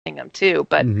reading them too.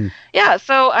 But yeah,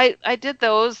 so I did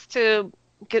those to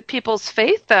get people's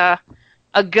faith a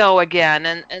go again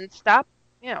and stop,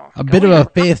 a bit of a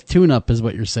faith tune-up is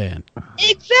what you're saying.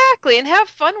 Exactly, and have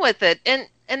fun with it. And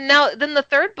now then the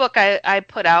third book I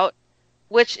put out,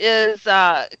 which is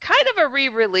kind of a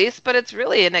re-release, but it's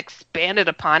really an expanded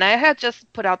upon. I had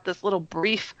just put out this little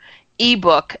brief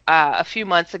ebook a few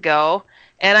months ago,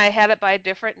 and I had it by a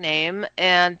different name,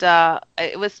 and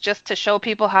it was just to show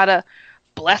people how to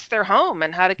bless their home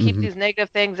and how to keep these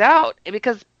negative things out,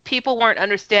 because people weren't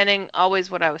understanding always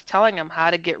what I was telling them,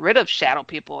 how to get rid of shadow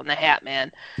people and the Hat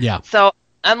Man. Yeah. So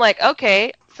I'm like,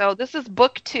 okay, so this is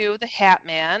book 2, The Hat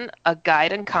Man, a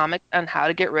guide and comic on how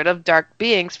to get rid of dark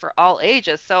beings for all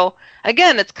ages. So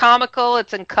again, it's comical,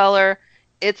 it's in color,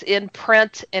 it's in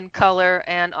print in color,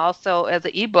 and also as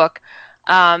an ebook.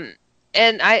 And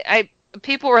I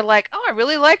people were like, oh, I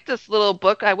really like this little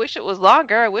book. I wish it was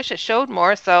longer. I wish it showed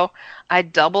more. So I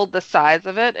doubled the size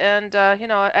of it. And,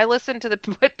 I listened to the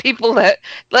people that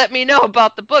let me know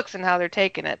about the books and how they're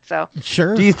taking it. So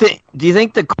sure. Do you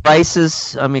think the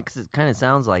crisis, I mean, because it kind of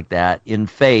sounds like that, in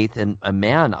faith, and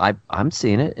man, I'm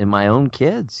seeing it in my own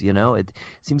kids, it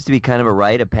seems to be kind of a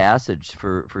rite of passage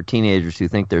for teenagers who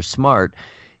think they're smart.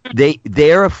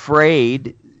 They're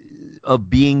afraid of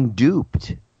being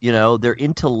duped. Their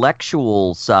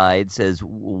intellectual side says,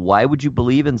 why would you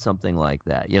believe in something like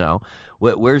that?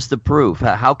 Where's the proof?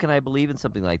 How can I believe in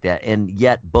something like that? And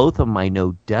yet both of them I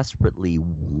know desperately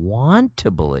want to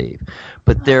believe,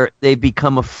 but they've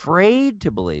become afraid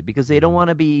to believe because they don't want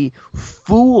to be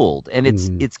fooled. And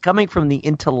it's coming from the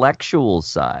intellectual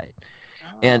side.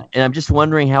 And I'm just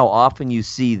wondering how often you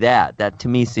see that. That to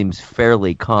me seems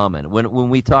fairly common. When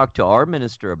we talked to our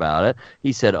minister about it,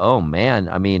 he said, "Oh man,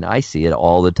 I mean, I see it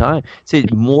all the time." So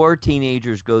more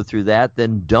teenagers go through that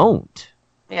than don't.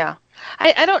 Yeah,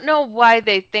 I don't know why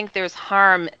they think there's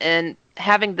harm in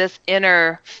having this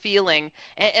inner feeling,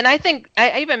 and I think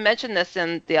I even mentioned this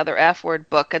in the other F Word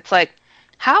book. It's like,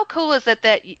 how cool is it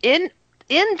that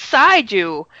inside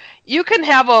you can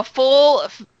have a full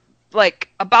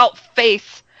about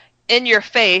faith in your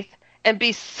faith and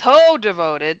be so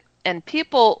devoted, and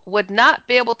people would not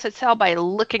be able to tell by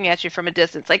looking at you from a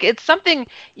distance. Like, it's something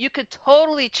you could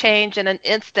totally change in an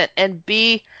instant and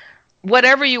be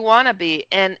whatever you want to be.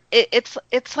 And it's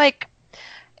like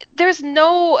there's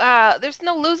no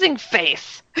losing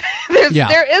face.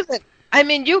 There isn't. I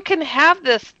mean, you can have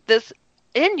this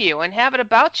in you and have it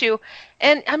about you,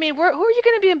 and I mean, who are you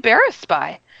going to be embarrassed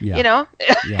by? Yeah.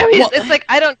 I mean, it's like,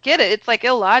 I don't get it. It's like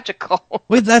illogical.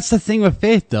 Well, that's the thing with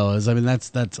faith, though, is, I mean,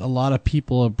 that's a lot of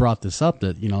people have brought this up,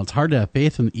 that, it's hard to have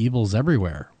faith when evil's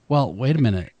everywhere. Well, wait a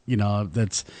minute.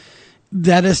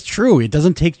 That is true. It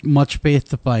doesn't take much faith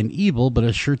to find evil, but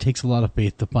it sure takes a lot of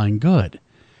faith to find good.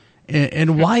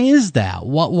 And why is that?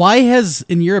 Why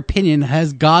in your opinion,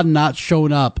 has God not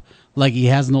shown up like he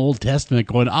has in the Old Testament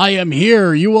going, I am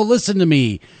here, you will listen to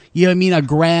me? I mean, a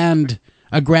grand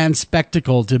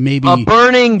spectacle to maybe a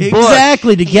burning bush.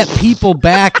 Exactly, to get people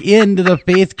back into the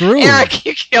faith group. Eric,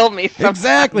 you killed me.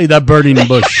 Exactly, the burning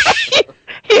bush.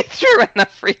 He threw in a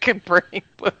freaking burning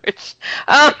bush.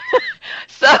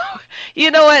 So, you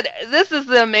know what? This is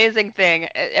the amazing thing.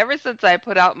 Ever since I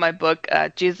put out my book,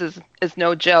 Jesus is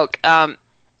No Joke,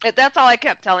 that's all I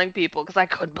kept telling people, because I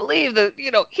couldn't believe that,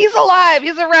 he's alive,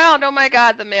 he's around. Oh my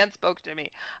God, the man spoke to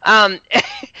me. And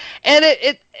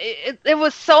it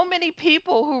was so many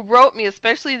people who wrote me,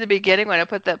 especially in the beginning when I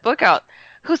put that book out,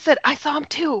 who said, I saw him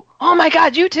too. Oh my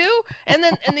God, you too? And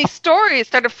then these stories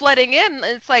started flooding in, and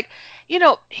it's like,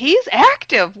 he's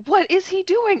active. What is he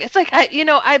doing? It's like,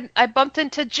 I bumped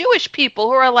into Jewish people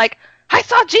who are like, I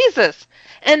saw Jesus.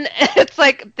 And it's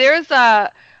like, there's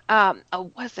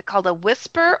what's it called? A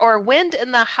whisper or wind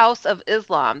in the house of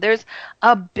Islam. There's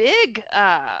a big,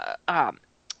 a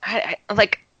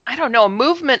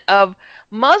movement of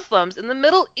Muslims in the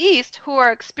Middle East who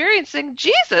are experiencing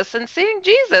Jesus and seeing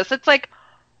Jesus. It's like,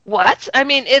 what? I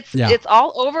mean, it's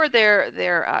all over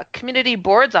their community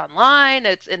boards online.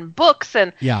 It's in books,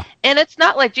 and it's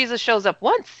not like Jesus shows up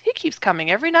once. He keeps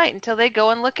coming every night until they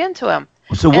go and look into him.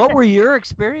 So what were your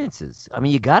experiences? I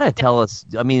mean, you got to tell us.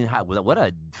 I mean, what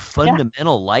a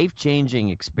fundamental, life-changing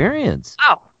experience.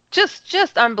 Oh,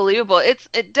 just unbelievable.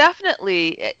 It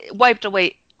definitely wiped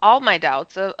away all my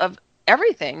doubts of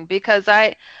everything, because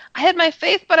I had my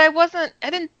faith, but I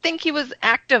didn't think he was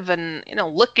active and,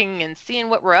 looking and seeing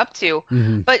what we're up to.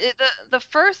 Mm-hmm. But the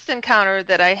first encounter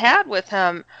that I had with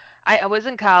him, I was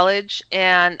in college,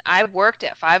 and I worked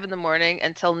at 5 a.m.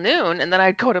 until noon, and then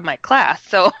I'd go to my class.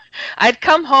 So I'd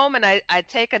come home and I'd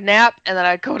take a nap, and then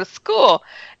I'd go to school.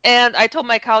 And I told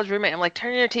my college roommate, I'm like,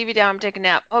 turn your TV down. I'm taking a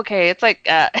nap. Okay, it's like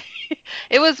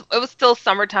it was still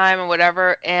summertime and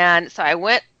whatever. And so I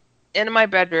went into my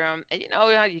bedroom, and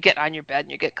how you get on your bed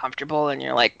and you get comfortable and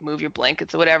you're like move your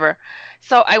blankets or whatever.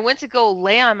 So I went to go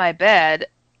lay on my bed,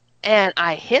 and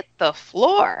I hit the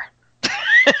floor.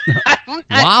 I,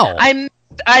 Wow.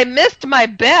 I missed my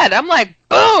bed. I'm like,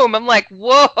 boom. I'm like,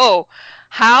 whoa.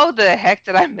 How the heck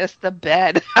did I miss the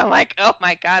bed? I'm like, oh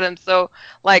my God. I'm so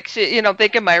like,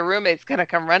 thinking my roommate's going to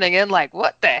come running in like,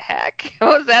 what the heck?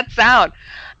 What was that sound?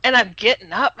 And I'm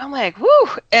getting up. I'm like, whoo.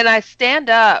 And I stand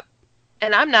up,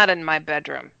 and I'm not in my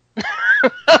bedroom.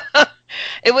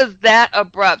 It was that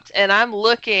abrupt. And I'm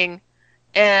looking,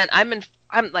 and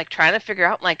I'm like trying to figure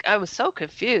out, like, I was so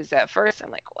confused at first.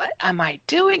 I'm like, what am I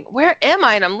doing? Where am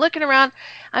I? And I'm looking around.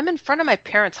 I'm in front of my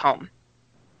parents' home.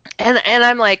 And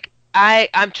I'm like,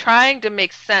 I'm trying to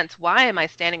make sense. Why am I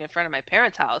standing in front of my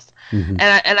parents' house? Mm-hmm.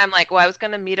 And I'm like, well, I was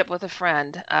going to meet up with a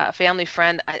friend, a family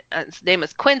friend. His name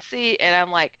is Quincy. And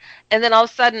I'm like, and then all of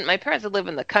a sudden, my parents live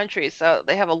in the country, so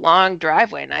they have a long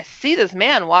driveway. And I see this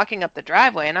man walking up the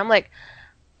driveway, and I'm like,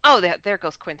 oh, there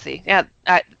goes Quincy. Yeah,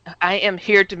 I am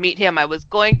here to meet him. I was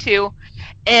going to.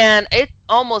 And it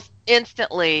almost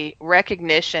instantly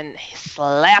recognition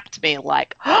slapped me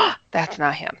like, oh, that's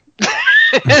not him.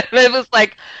 It was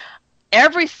like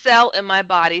every cell in my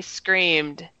body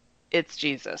screamed, it's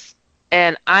Jesus.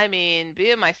 And I mean,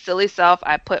 being my silly self,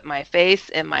 I put my face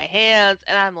in my hands,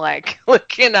 and I'm like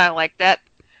looking at like that.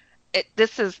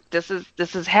 This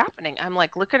is happening. I'm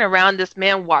like looking around. This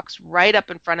man walks right up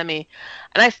in front of me,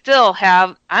 and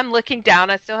I'm looking down.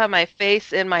 I still have my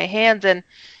face in my hands,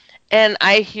 and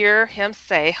I hear him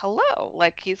say hello,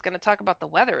 like he's going to talk about the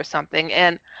weather or something.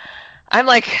 And I'm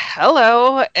like,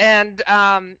 hello.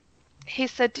 And he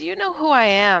said, do you know who I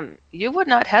am? You would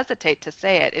not hesitate to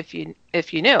say it if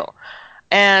you knew.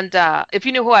 And if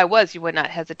you knew who I was, you would not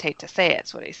hesitate to say it.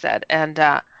 That's what he said. And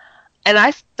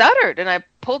I stuttered, and I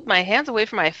pulled my hands away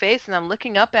from my face, and I'm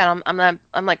looking up at him.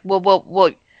 I'm like,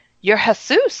 well, you're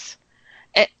Jesus.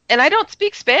 And I don't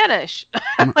speak Spanish.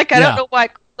 I'm like, I don't know why I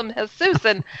called him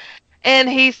Jesus. And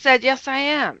he said, yes, I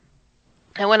am.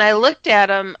 And when I looked at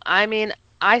him, I mean,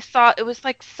 I saw it was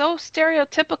like so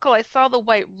stereotypical. I saw the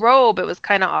white robe. It was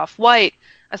kind of off-white.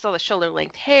 I saw the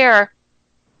shoulder-length hair.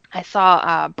 I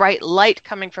saw bright light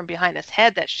coming from behind his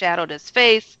head that shadowed his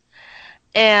face.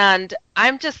 And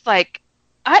I'm just like,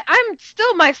 I'm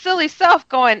still my silly self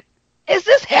going, is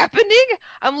this happening?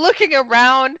 I'm looking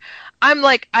around. I'm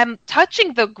like, I'm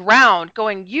touching the ground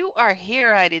going, you are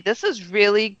here, Heidi. This is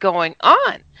really going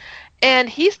on. And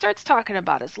he starts talking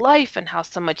about his life and how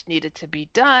so much needed to be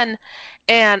done.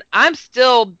 And I'm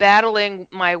still battling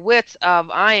my wits of,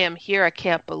 I am here. I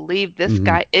can't believe this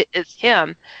guy. It is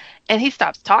him. And he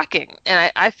stops talking.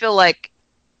 And I feel like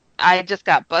I just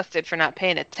got busted for not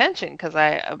paying attention because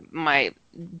my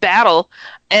battle.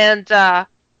 And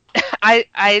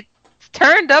I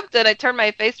turned up, then I turned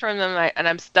my face from him, and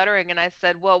I'm stuttering. And I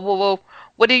said, well,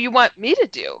 what do you want me to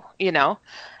do?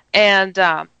 And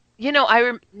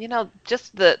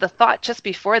just the thought just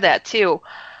before that too,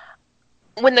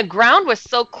 when the ground was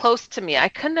so close to me, I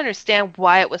couldn't understand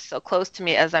why it was so close to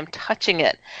me as I'm touching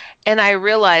it. And I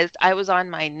realized I was on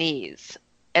my knees,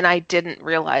 and I didn't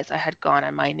realize I had gone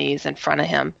on my knees in front of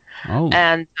him. Oh.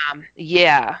 And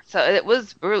so it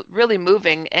was really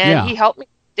moving. And he helped me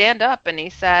stand up, and he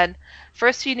said,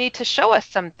 first you need to show us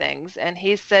some things. And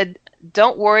he said,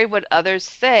 don't worry what others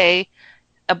say.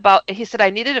 He said, I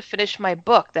needed to finish my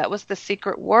book. That was the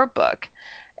Secret War book.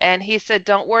 And he said,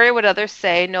 don't worry what others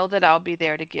say. Know that I'll be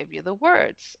there to give you the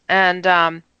words. And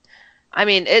I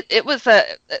mean, it was a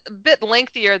bit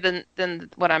lengthier than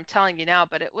what I'm telling you now,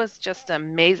 but it was just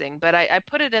amazing. But I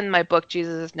put it in my book,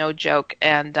 Jesus is No Joke.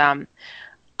 And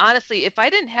honestly, if I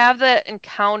didn't have the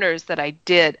encounters that I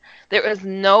did, there is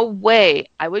no way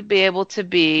I would be able to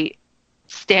be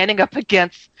standing up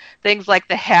against things like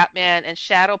the Hat Man and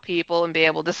shadow people and be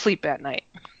able to sleep at night.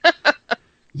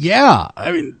 Yeah,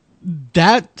 I mean,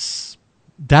 that's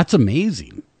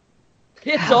amazing.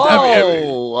 It's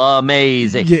all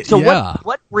amazing. So yeah.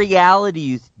 what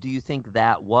reality do you think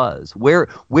that was? Where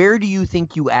do you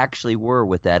think you actually were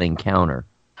with that encounter?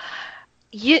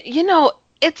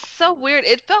 It's so weird.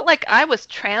 It felt like I was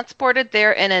transported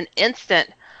there in an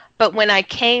instant. But when I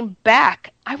came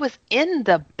back, I was in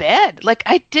the bed. Like,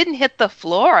 I didn't hit the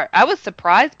floor. I was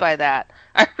surprised by that.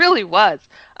 I really was.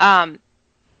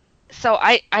 So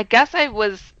I guess I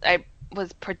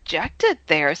was projected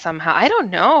there somehow. I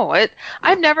don't know.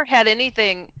 I've never had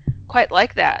anything quite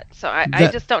like that. So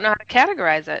I just don't know how to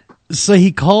categorize it. So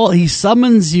he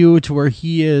summons you to where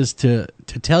he is to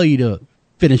tell you to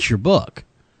finish your book.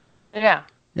 Yeah.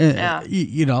 Yeah.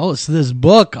 So this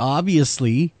book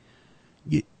obviously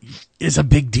is a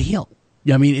big deal.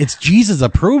 I mean, it's Jesus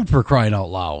approved, for crying out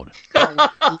loud.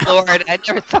 Oh, Lord, I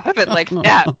never thought of it like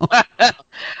that.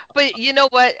 But you know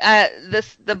what?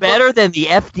 The Better book, than the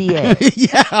FDA.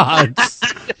 Yeah,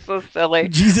 it's so silly.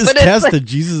 Jesus But it's tested,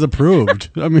 Jesus approved.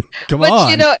 I mean, come But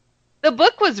on. you know, the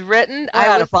book was written. 4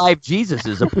 out of 5 Jesus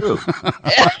is approved.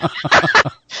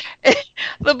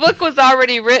 The book was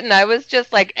already written. I was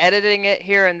just like editing it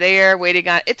here and there, waiting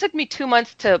on. It took me 2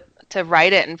 months to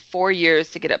write it and 4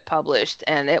 years to get it published,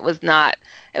 and it was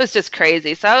just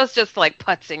crazy. So I was just like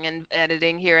putzing and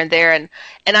editing here and there, and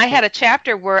I had a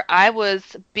chapter where I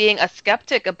was being a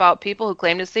skeptic about people who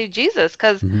claim to see Jesus,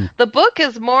 because the book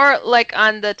is more like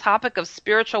on the topic of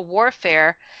spiritual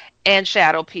warfare and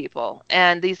shadow people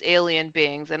and these alien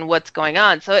beings and what's going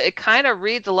on. So it kind of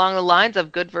reads along the lines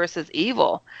of good versus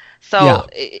evil. So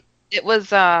it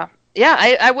was, I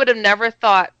would have never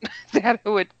thought that it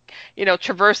would,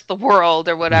 traverse the world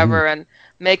or whatever and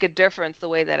make a difference the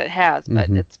way that it has. But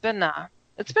it's been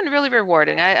really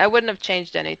rewarding. I wouldn't have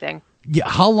changed anything. Yeah,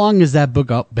 how long has that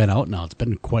book been out now? It's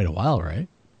been quite a while, right?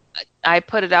 I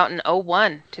put it out in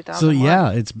 2001. So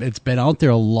yeah, it's been out there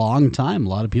a long time. A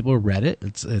lot of people read it.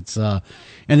 It's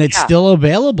still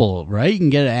available, right? You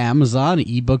can get it at Amazon,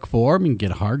 ebook form, and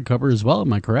get a hardcover as well.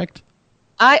 Am I correct?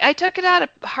 I took it out of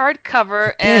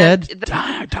hardcover and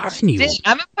I'm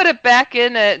gonna put it back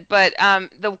in it, but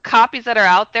the copies that are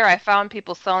out there, I found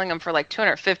people selling them for like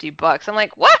 $250. I'm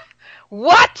like, what?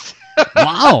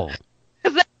 Wow.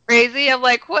 Is that crazy? I'm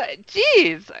like, what?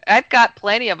 Jeez, I've got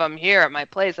plenty of them here at my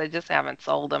place. I just haven't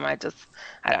sold them. I don't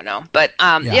know. But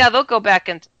they'll go back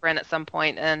into print at some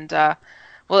point. And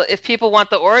well, if people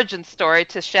want the origin story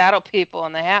to Shadow People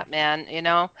and the Hat Man,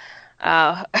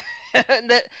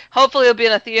 that hopefully it'll be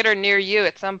in a theater near you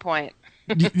at some point.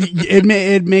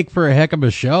 It'd make for a heck of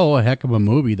a show, a heck of a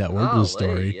movie, that origin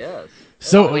story. Yes.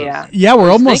 So yeah,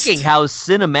 we're almost thinking how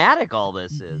cinematic all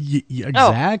this is.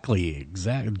 Exactly,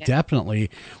 definitely.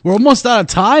 We're almost out of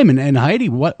time, and Heidi,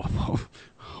 what?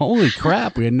 Holy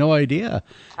crap, we had no idea.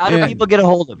 How do people get a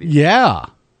hold of you? Yeah.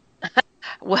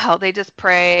 Well, they just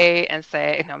pray and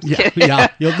say, "No, I'm just kidding." Yeah,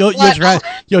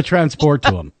 you'll transport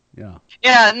to them. Yeah.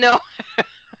 Yeah, no.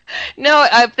 No,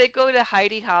 if they go to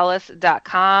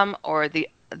HeidiHollis.com or the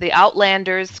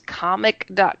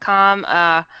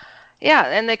OutlandersComic.com,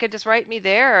 and they could just write me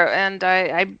there, and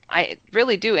I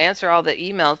really do answer all the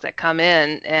emails that come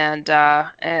in, and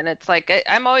it's like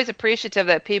I'm always appreciative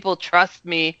that people trust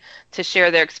me to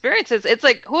share their experiences. It's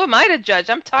like, who am I to judge?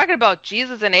 I'm talking about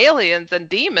Jesus and aliens and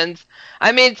demons.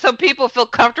 I mean, so people feel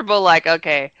comfortable, like,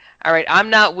 okay, all right, I'm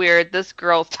not weird. This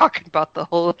girl's talking about the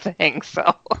whole thing.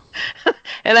 So,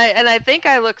 and I think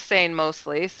I look sane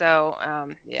mostly.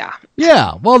 So, yeah.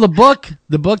 Yeah. Well, the book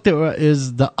that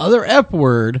is The Other F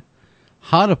Word: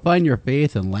 How to Find Your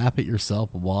Faith and Laugh at Yourself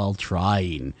While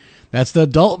Trying. That's the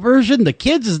adult version. The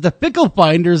kids is The Fickle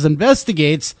Finders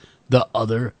Investigates the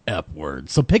Other F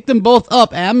Word. So pick them both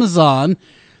up. Amazon.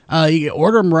 You can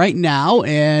order them right now,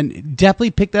 and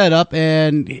definitely pick that up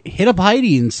and hit up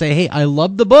Heidi and say, hey, I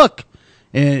love the book.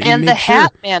 And the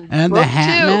Hat Man book, and the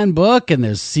Hat Man book, and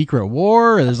there's Secret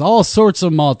War, and there's all sorts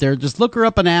of them out there. Just look her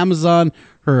up on Amazon.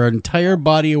 Her entire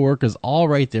body of work is all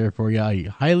right there for you. I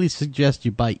highly suggest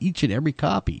you buy each and every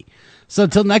copy. So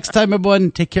until next time,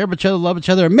 everyone, take care of each other, love each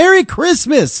other. Merry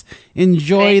Christmas!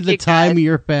 Enjoy the time with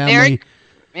your family.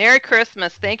 Merry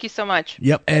Christmas. Thank you so much.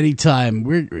 Yep,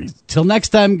 anytime. Till next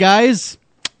time, guys,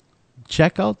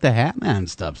 check out the Hat Man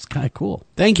stuff. It's kind of cool.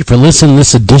 Thank you for listening to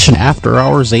this edition After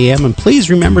Hours AM, and please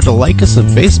remember to like us on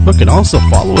Facebook and also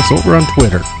follow us over on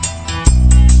Twitter.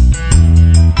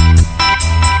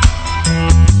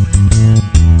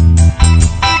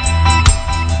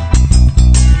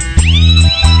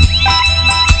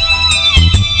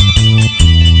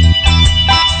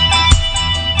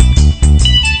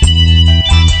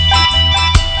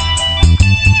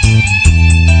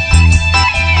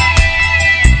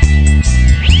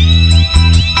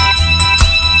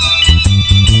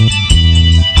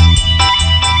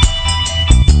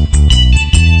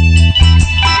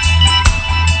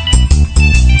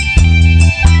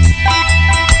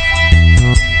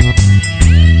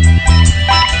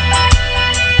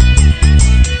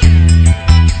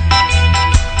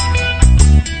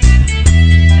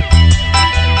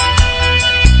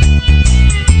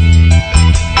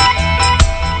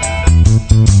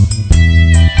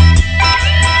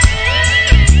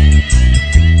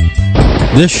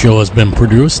 This show has been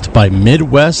produced by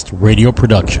Midwest Radio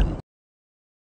Production.